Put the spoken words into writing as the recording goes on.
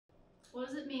What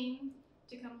does it mean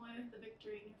to come away with the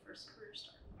victory in your first career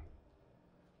start?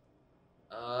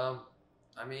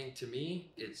 I mean, to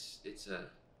me, it's a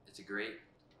great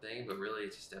thing, but really,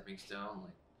 it's a stepping stone.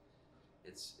 Like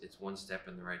it's one step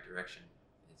in the right direction.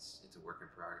 It's a work in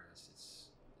progress. It's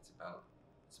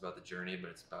about the journey, but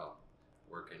it's about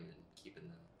working and keeping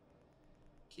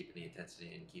the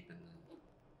intensity and keeping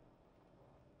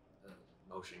the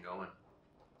motion going.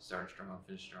 Starting strong,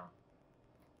 finish strong.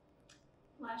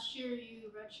 Last year you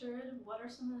redshirted. What are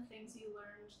some of the things you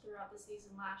learned throughout the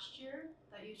season last year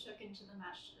that you took into the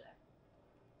match today?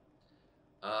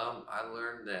 I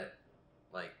learned that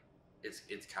like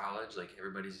it's college. Like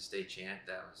everybody's a state champ.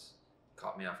 That was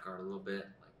caught me off guard a little bit.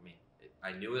 Like I mean,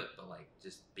 I knew it, but like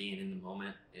just being in the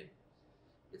moment,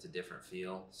 it's a different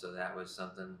feel. So that was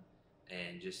something,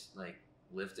 and just like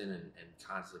lifting and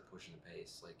constantly pushing the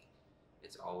pace. Like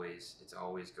it's always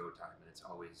go time, and it's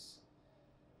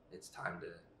time to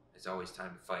it's always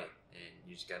time to fight. And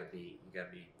you gotta be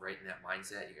right in that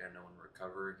mindset. You gotta know when to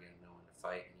recover. You gotta know when to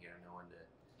fight, and you gotta know when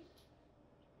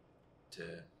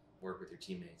to work with your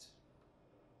teammates.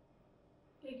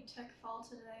 Big Tech fall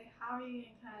today. How are you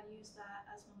going to kind of use that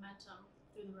as momentum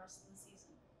through the rest of the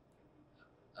season?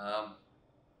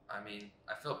 I mean,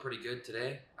 I felt pretty good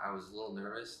today. I was a little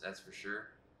nervous, that's for sure.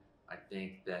 I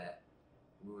think that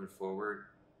moving forward,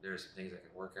 there are some things I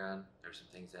can work on. There's some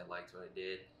things I liked what I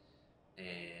did,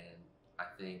 and I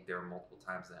think there were multiple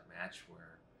times in that match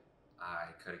where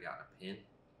I could have gotten a pin,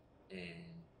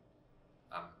 and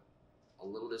I'm a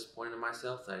little disappointed in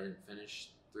myself that I didn't finish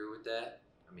through with that.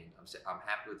 I mean, I'm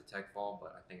happy with the tech fall,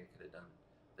 but I think I could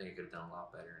have done a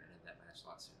lot better and ended that match a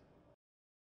lot sooner.